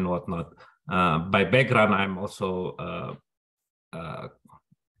and whatnot. By background, I'm also a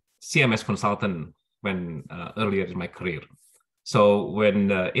CMS consultant when earlier in my career. So when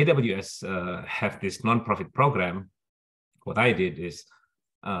AWS have this nonprofit program, what I did is,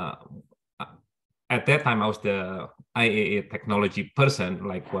 at that time, I was the IAA technology person,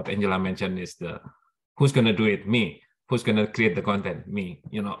 like what Angela mentioned is who's going to do it? Me. Who's going to create the content? Me.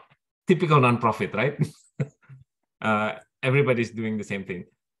 Typical nonprofit, right? Everybody's doing the same thing.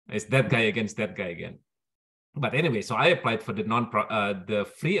 It's that guy against that guy again. But anyway, so I applied for the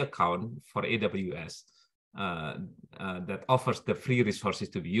free account for AWS that offers the free resources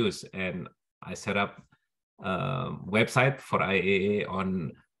to be used. And I set up website for IAA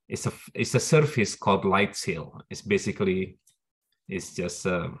on it's a service called Light Sail. It's just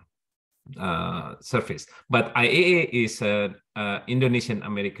a service. But IAA is a Indonesian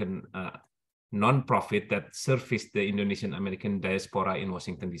American nonprofit that services the Indonesian American diaspora in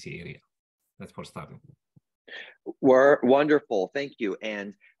Washington DC area. That's for starting. We're wonderful, thank you,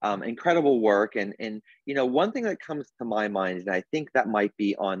 and incredible work. And one thing that comes to my mind, and I think that might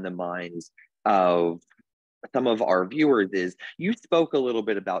be on the minds of some of our viewers, is you spoke a little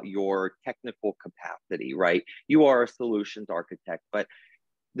bit about your technical capacity, right? You are a solutions architect, but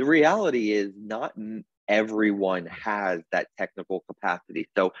the reality is not everyone has that technical capacity.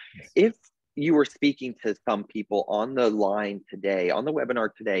 So if you were speaking to some people on the line today, on the webinar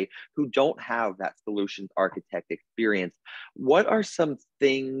today, who don't have that solutions architect experience, what are some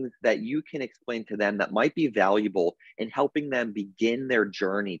things that you can explain to them that might be valuable in helping them begin their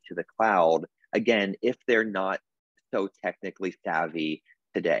journey to the cloud, again, if they're not so technically savvy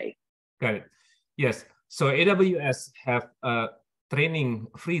today? Got it. Yes. So AWS have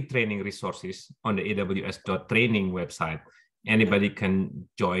free training resources on the aws.training website. Anybody can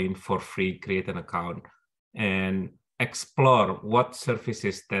join for free, create an account, and explore what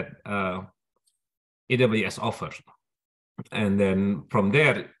services that AWS offers. And then from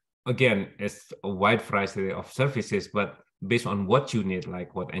there, again, it's a wide variety of services, but based on what you need,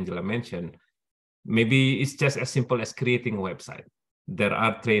 like what Angela mentioned, maybe it's just as simple as creating a website. There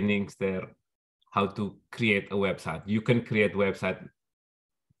are trainings there how to create a website. You can create a website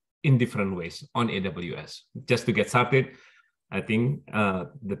in different ways on AWS. Just to get started, I think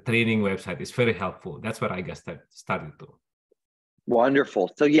the training website is very helpful. That's where I got started too.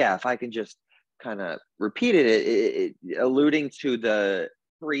 Wonderful. So yeah, if I can just kind of repeat it, alluding to the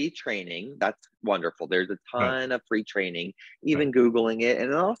free training, that's wonderful. There's a ton of free training, even Googling it.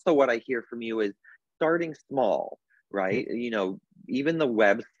 And also what I hear from you is starting small, right? Even the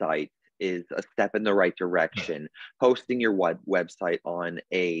website is a step in the right direction. Hosting your website on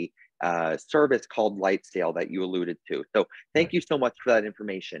a service called Lightsail that you alluded to. So thank you so much for that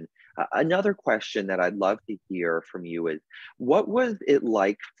information. Another question that I'd love to hear from you is, what was it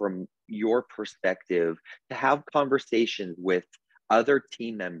like from your perspective to have conversations with other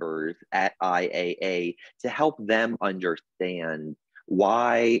team members at IAA to help them understand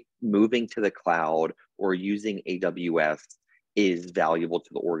why moving to the cloud or using AWS is valuable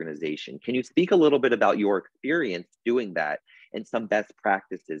to the organization. Can you speak a little bit about your experience doing that and some best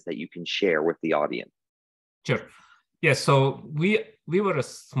practices that you can share with the audience? Sure. Yeah, so we were a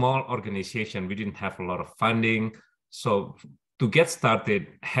small organization. We didn't have a lot of funding. So to get started,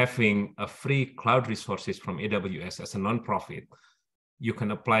 having a free cloud resources from AWS as a nonprofit, you can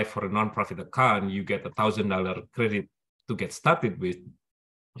apply for a nonprofit account. You get $1,000 credit to get started with,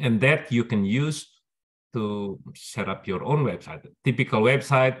 and that you can use to set up your own website. Typical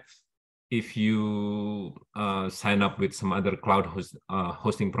website, if you sign up with some other cloud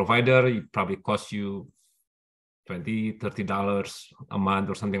hosting provider, it probably costs you $20, $30 a month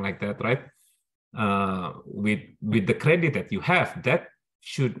or something like that, right? With the credit that you have, that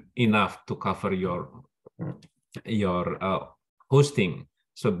should enough to cover your hosting.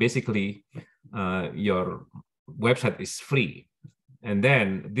 So basically, your website is free. And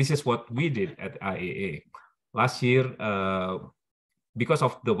then this is what we did at IAA. Last year, because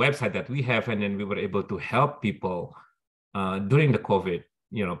of the website that we have, and then we were able to help people during the COVID,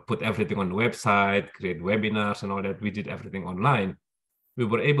 put everything on the website, create webinars and all that. We did everything online. We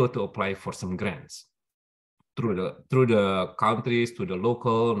were able to apply for some grants through the countries, to the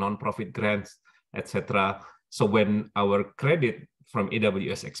local nonprofit grants, etc. So when our credit from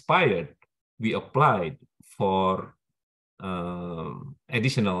AWS expired, we applied for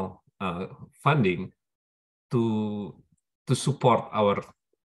additional funding to support our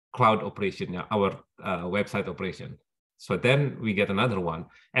cloud operation, our website operation. So then we get another one.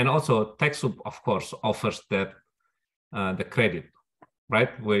 And also TechSoup, of course, offers that the credit, right?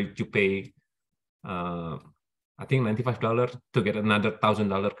 Where you pay, I think $95 to get another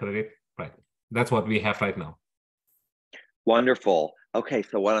 $1,000 credit, right? That's what we have right now. Wonderful. Okay,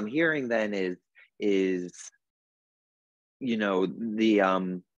 so what I'm hearing then is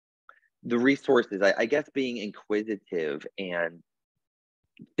the resources, I guess being inquisitive and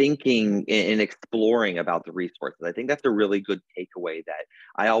thinking and exploring about the resources. I think that's a really good takeaway that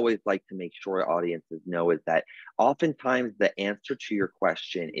I always like to make sure audiences know, is that oftentimes the answer to your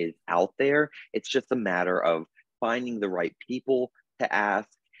question is out there. It's just a matter of finding the right people to ask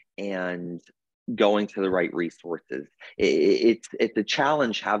and going to the right resources. It's a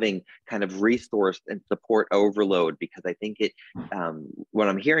challenge having kind of resource and support overload, because I think what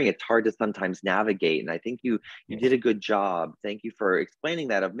I'm hearing, it's hard to sometimes navigate. And I think you did a good job. Thank you for explaining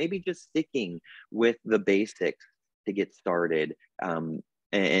that, of maybe just sticking with the basics to get started,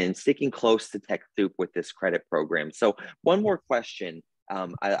 and sticking close to TechSoup with this credit program. So one more question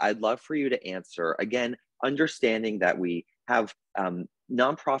I'd love for you to answer. Again, understanding that we have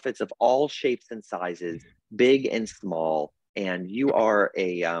nonprofits of all shapes and sizes, big and small, and you are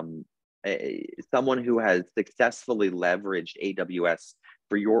someone who has successfully leveraged AWS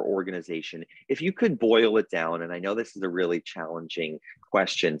for your organization. If you could boil it down, and I know this is a really challenging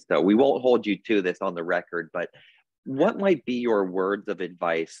question, so we won't hold you to this on the record, but what might be your words of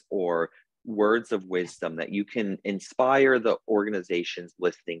advice or words of wisdom that you can inspire the organizations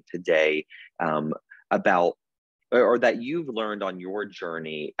listening today about, or that you've learned on your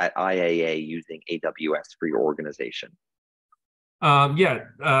journey at IAA using AWS for your organization?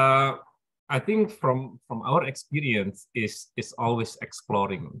 I think from our experience is always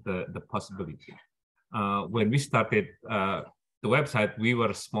exploring the possibility. When we started the website, we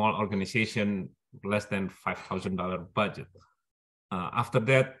were a small organization, less than $5,000 budget. After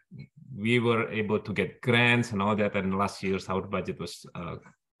that, we were able to get grants and all that, and last year's our budget was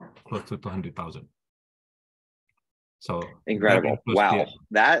close to $200,000. So incredible! Wow,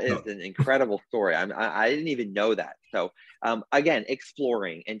 that is an incredible story. I didn't even know that. So again,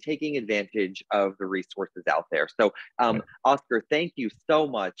 exploring and taking advantage of the resources out there. So Oscar, thank you so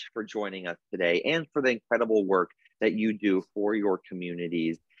much for joining us today and for the incredible work that you do for your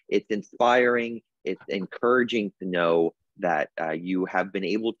communities. It's inspiring. It's encouraging to know that you have been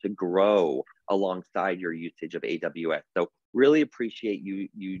able to grow alongside your usage of AWS. So really appreciate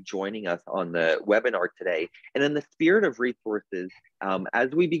you joining us on the webinar today. And in the spirit of resources,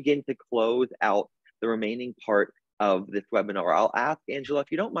 as we begin to close out the remaining part of this webinar, I'll ask Angela,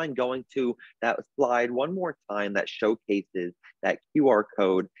 if you don't mind going to that slide one more time that showcases that QR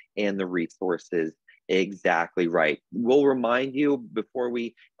code and the resources. Exactly right. We'll remind you before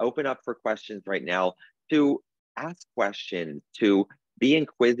we open up for questions right now to ask questions, to be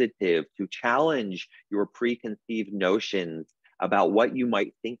inquisitive, to challenge your preconceived notions about what you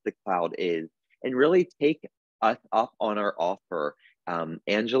might think the cloud is, and really take us up on our offer.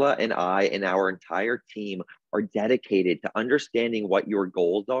 Angela and I and our entire team are dedicated to understanding what your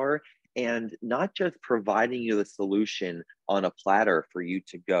goals are and not just providing you the solution on a platter for you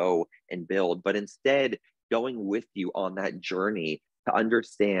to go and build, but instead going with you on that journey to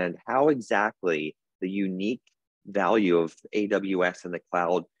understand how exactly the unique value of AWS and the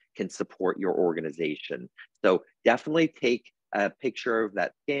cloud can support your organization. So definitely take a picture of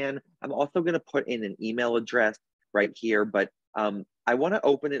that scan. I'm also going to put in an email address right here, but I want to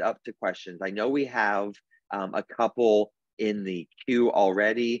open it up to questions. I know we have a couple in the queue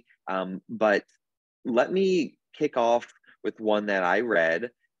already, but let me kick off with one that I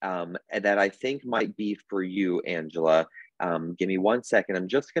read and that I think might be for you, Angela. Give me 1 second. I'm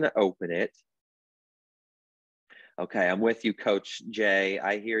just going to open it. Okay, I'm with you, Coach Jay.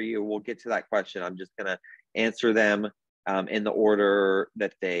 I hear you. We'll get to that question. I'm just going to answer them in the order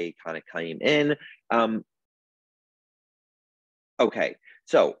that they kind of came in. Okay,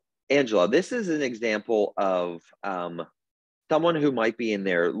 so Angela, this is an example of someone who might be in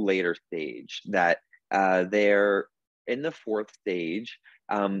their later stage, that they're in the fourth stage.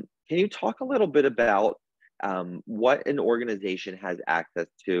 Can you talk a little bit about what an organization has access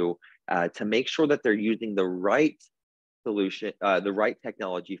to make sure that they're using the right solution, the right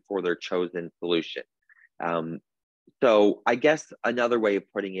technology for their chosen solution? So I guess another way of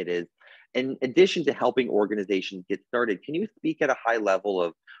putting it is, in addition to helping organizations get started, can you speak at a high level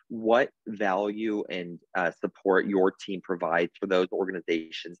of what value and support your team provides for those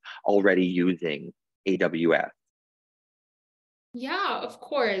organizations already using AWS? Yeah, of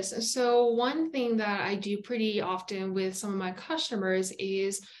course. So one thing that I do pretty often with some of my customers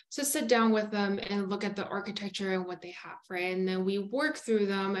is to sit down with them and look at the architecture and what they have, right? And then we work through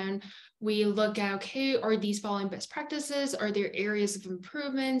them and we look at, okay, are these following best practices? Are there areas of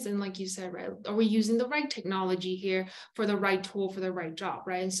improvements? And like you said, right, are we using the right technology here for the right tool for the right job,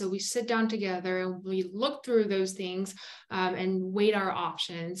 right? And so we sit down together and we look through those things and weight our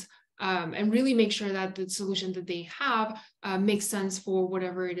options. And really make sure that the solution that they have makes sense for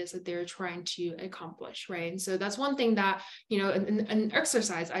whatever it is that they're trying to accomplish, right? And so that's one thing that, you know, an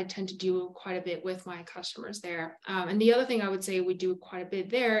exercise I tend to do quite a bit with my customers there. And the other thing I would say we do quite a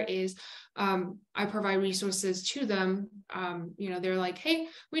bit there is I provide resources to them. You know, they're like, hey,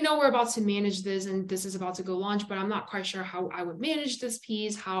 we know we're about to manage this and this is about to go launch, but I'm not quite sure how I would manage this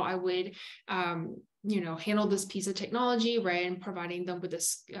piece, how I would you know, handle this piece of technology, right? And providing them with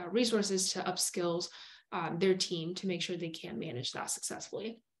this resources to upskills their team to make sure they can manage that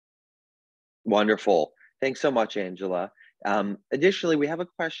successfully. Wonderful. Thanks so much, Angela. Additionally, we have a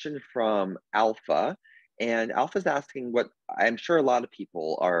question from Alpha, and Alpha's asking what I'm sure a lot of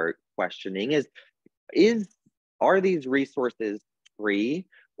people are questioning are these resources free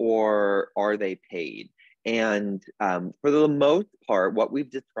or are they paid? And for the most part, what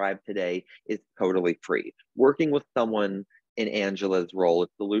we've described today is totally free. Working with someone in Angela's role as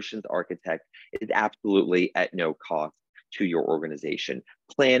solutions architect is absolutely at no cost to your organization.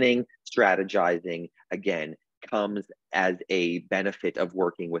 Planning, strategizing, again, comes as a benefit of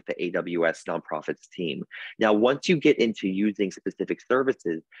working with the AWS nonprofits team. Now, once you get into using specific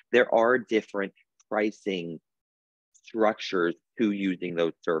services, there are different pricing structures to using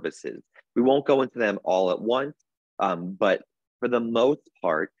those services. We won't go into them all at once, but for the most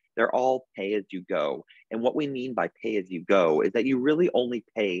part, they're all pay as you go. And what we mean by pay as you go is that you really only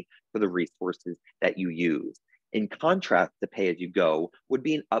pay for the resources that you use. In contrast to pay as you go would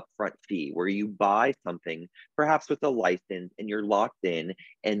be an upfront fee where you buy something, perhaps with a license, and you're locked in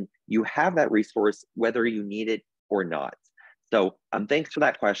and you have that resource whether you need it or not. So thanks for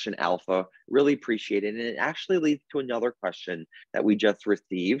that question, Alpha. Really appreciate it. And it actually leads to another question that we just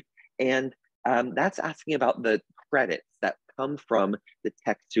received. And that's asking about the credits that come from the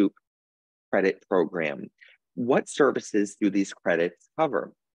TechSoup credit program. What services do these credits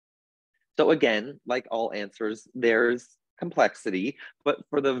cover? So again, like all answers, there's complexity, but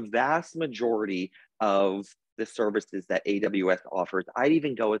for the vast majority of the services that AWS offers, I'd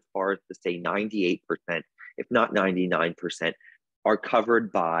even go as far as to say 98%, if not 99%, are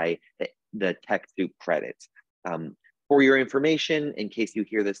covered by the TechSoup credits. For your information, in case you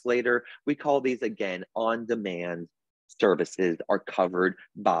hear this later, we call these, again, on-demand services are covered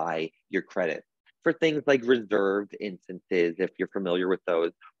by your credit. For things like reserved instances, if you're familiar with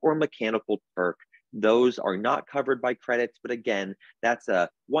those, or Mechanical Turk, those are not covered by credits, but again, that's a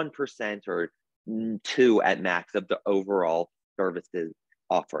 1% or 2 at max of the overall services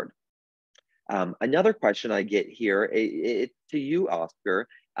offered. Another question I get here, it's to you, Oscar.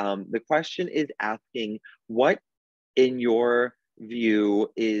 The question is asking, what in your view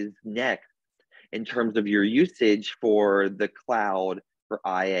is next in terms of your usage for the cloud for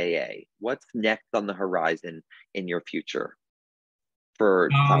IAA? What's next on the horizon in your future? for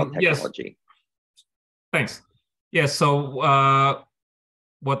cloud Yes. technology? Thanks. Yeah, so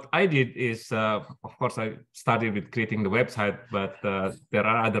what I did is, of course, I started with creating the website, but there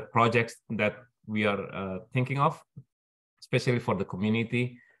are other projects that we are thinking of, especially for the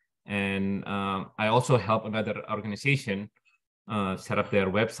community. And I also help another organization set up their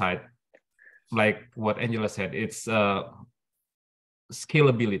website. Like what Angela said, it's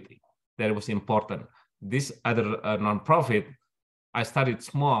scalability that was important. This other nonprofit, I started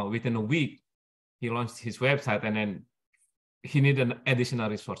small. Within a week, he launched his website, and then he needed additional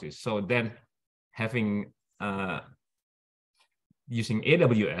resources. So then having using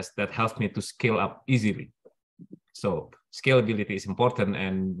AWS, that helps me to scale up easily. So scalability is important,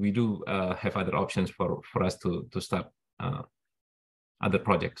 and we do have other options for us to start other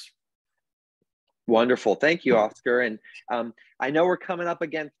projects. Wonderful. Thank you, Oscar. And I know we're coming up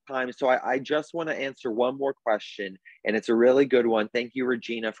against time, so I just want to answer one more question, and it's a really good one. Thank you,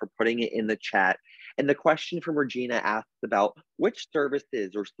 Regina, for putting it in the chat. And the question from Regina asks about which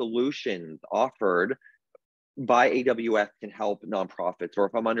services or solutions offered by AWS can help nonprofits, or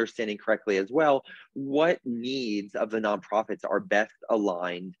if I'm understanding correctly as well, what needs of the nonprofits are best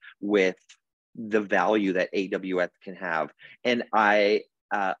aligned with the value that AWS can have. And I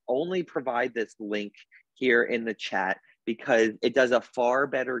only provide this link here in the chat because it does a far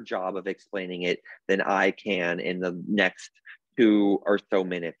better job of explaining it than I can in the next 2 or so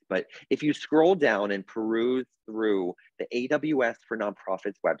minutes. But if you scroll down and peruse through the AWS for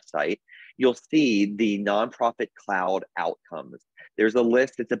Nonprofits website, you'll see the nonprofit cloud outcomes. There's a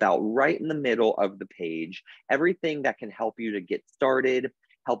list that's about right in the middle of the page, everything that can help you to get started,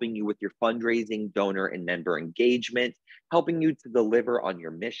 helping you with your fundraising, donor, and member engagement, helping you to deliver on your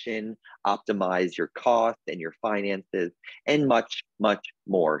mission, optimize your costs and your finances, and much, much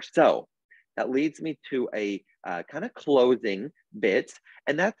more. So that leads me to a kind of closing bit,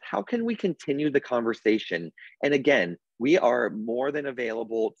 and that's how can we continue the conversation? And again, we are more than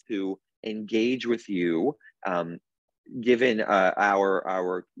available to engage with you, given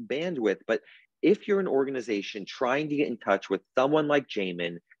our bandwidth. But if you're an organization trying to get in touch with someone like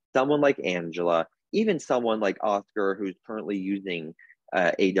Jamin, someone like Angela, even someone like Oscar, who's currently using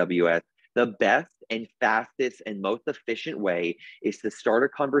AWS, the best and fastest and most efficient way is to start a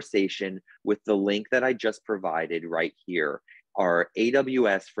conversation with the link that I just provided right here. Our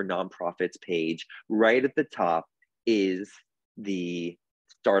AWS for Nonprofits page, right at the top, is the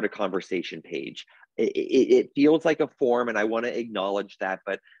start a conversation page. It feels like a form, and I want to acknowledge that,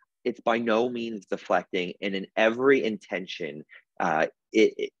 but it's by no means deflecting. And in every intention,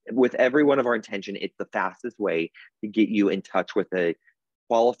 with every one of our intention, it's the fastest way to get you in touch with a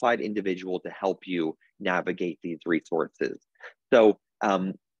qualified individual to help you navigate these resources. So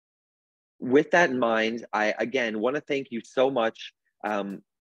with that in mind, I again want to thank you so much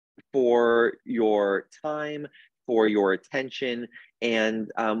for your time, for your attention, and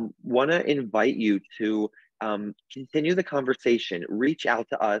want to invite you to continue the conversation. Reach out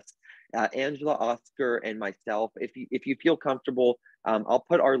to us, Angela, Oscar, and myself. If you feel comfortable, I'll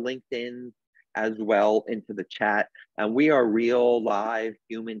put our LinkedIn as well into the chat. And we are real, live,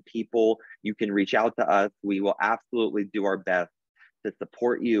 human people. You can reach out to us. We will absolutely do our best to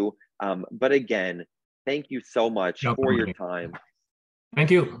support you. But again, thank you so much for your time.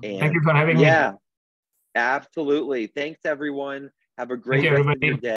 Thank you. And thank you for having me. Yeah, absolutely. Thanks, everyone. Have a great rest of your day.